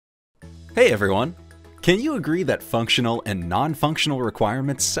Hey everyone! Can you agree that functional and non-functional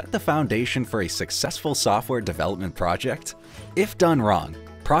requirements set the foundation for a successful software development project? If done wrong,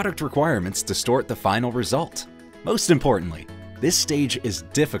 product requirements distort the final result. Most importantly, this stage is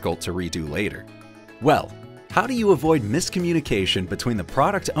difficult to redo later. Well, how do you avoid miscommunication between the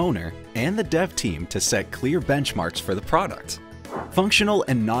product owner and the dev team to set clear benchmarks for the product? Functional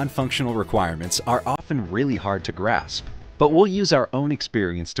and non-functional requirements are often really hard to grasp, but we'll use our own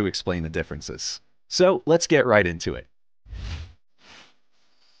experience to explain the differences. So let's get right into it.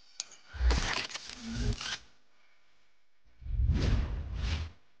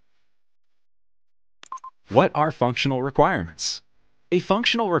 What are functional requirements? A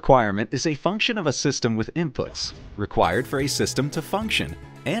functional requirement is a function of a system with inputs, required for a system to function,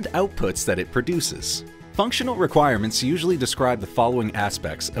 and outputs that it produces. Functional requirements usually describe the following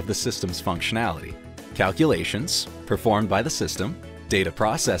aspects of the system's functionality: calculations, performed by the system, data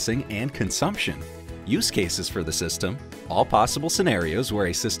processing and consumption, use cases for the system, all possible scenarios where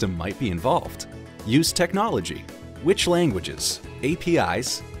a system might be involved, use technology, which languages,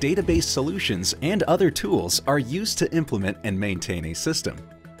 APIs, database solutions, and other tools are used to implement and maintain a system.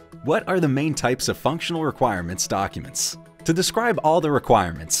 What are the main types of functional requirements documents? To describe all the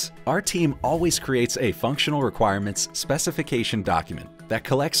requirements, our team always creates a functional requirements specification document that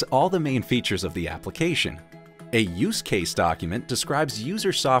collects all the main features of the application. A use case document describes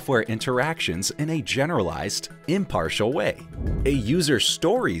user software interactions in a generalized, impartial way. A user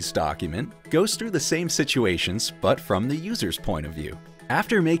stories document goes through the same situations but from the user's point of view.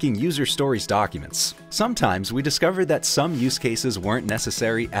 After making user stories documents, sometimes we discovered that some use cases weren't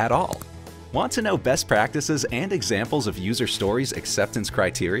necessary at all. Want to know best practices and examples of user stories acceptance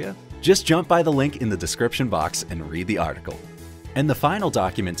criteria? Just jump by the link in the description box and read the article. And the final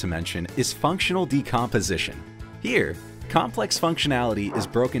document to mention is functional decomposition. Here, complex functionality is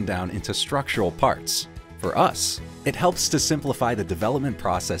broken down into structural parts. For us, it helps to simplify the development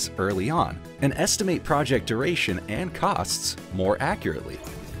process early on and estimate project duration and costs more accurately.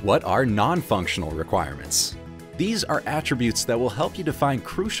 What are non-functional requirements? These are attributes that will help you define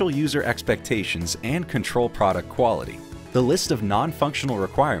crucial user expectations and control product quality. The list of non-functional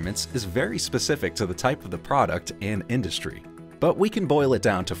requirements is very specific to the type of the product and industry, but we can boil it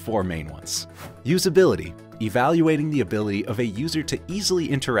down to four main ones. Usability, evaluating the ability of a user to easily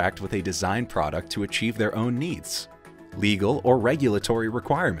interact with a designed product to achieve their own needs. Legal or regulatory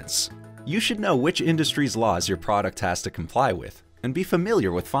requirements. You should know which industry's laws your product has to comply with and be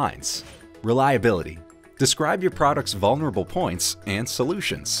familiar with fines. Reliability. Describe your product's vulnerable points and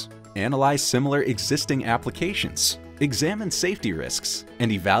solutions. Analyze similar existing applications. Examine safety risks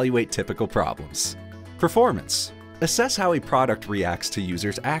and evaluate typical problems. Performance. Assess how a product reacts to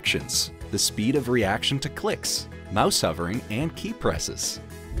users' actions, the speed of reaction to clicks, mouse hovering, and key presses.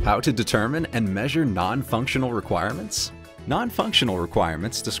 How to determine and measure non-functional requirements? Non-functional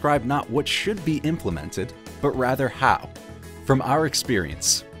requirements describe not what should be implemented, but rather how. From our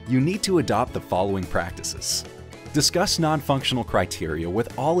experience, you need to adopt the following practices. Discuss non-functional criteria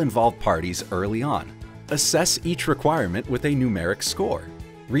with all involved parties early on. Assess each requirement with a numeric score.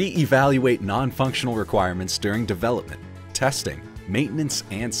 Re-evaluate non-functional requirements during development, testing, maintenance,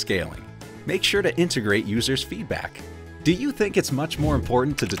 and scaling. Make sure to integrate users' feedback. Do you think it's much more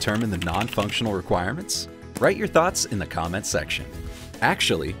important to determine the non-functional requirements? Write your thoughts in the comments section.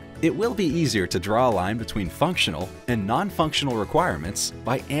 Actually, it will be easier to draw a line between functional and non-functional requirements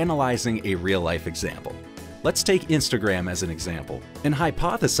by analyzing a real-life example. Let's take Instagram as an example and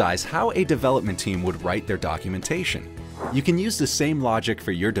hypothesize how a development team would write their documentation. You can use the same logic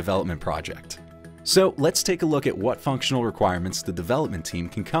for your development project. So let's take a look at what functional requirements the development team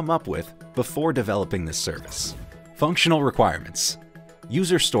can come up with before developing this service. Functional requirements.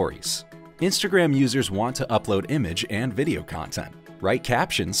 User stories. Instagram users want to upload image and video content, write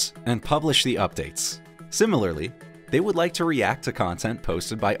captions, and publish the updates. Similarly, they would like to react to content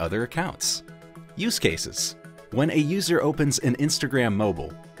posted by other accounts. Use cases. When a user opens an Instagram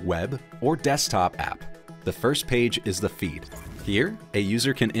mobile, web, or desktop app, the first page is the feed. Here, a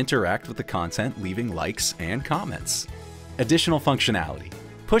user can interact with the content leaving likes and comments. Additional functionality.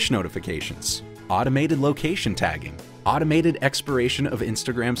 Push notifications, automated location tagging, automated expiration of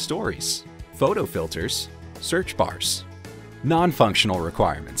Instagram stories, photo filters, search bars. Non-functional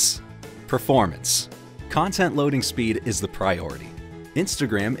requirements. Performance. Content loading speed is the priority.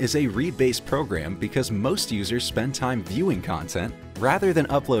 Instagram is a read-based program because most users spend time viewing content rather than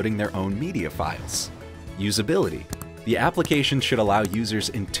uploading their own media files. Usability. The application should allow users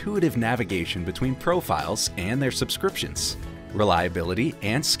intuitive navigation between profiles and their subscriptions. Reliability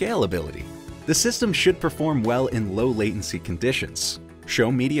and scalability. The system should perform well in low latency conditions. Show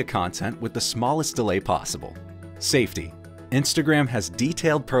media content with the smallest delay possible. Safety. Instagram has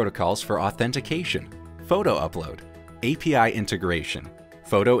detailed protocols for authentication, photo upload, API integration,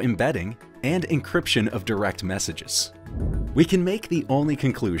 photo embedding, and encryption of direct messages. We can make the only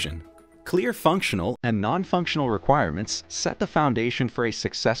conclusion: clear functional and non-functional requirements set the foundation for a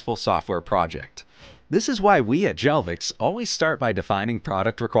successful software project. This is why we at Jelvix always start by defining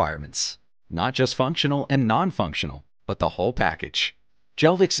product requirements. Not just functional and non-functional, but the whole package.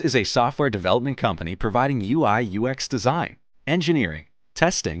 Jelvix is a software development company providing UI/UX design, engineering,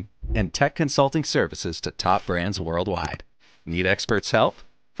 testing, and tech consulting services to top brands worldwide. Need experts' help?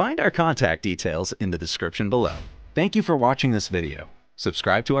 Find our contact details in the description below. Thank you for watching this video.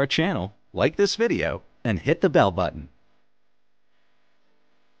 Subscribe to our channel, like this video, and hit the bell button.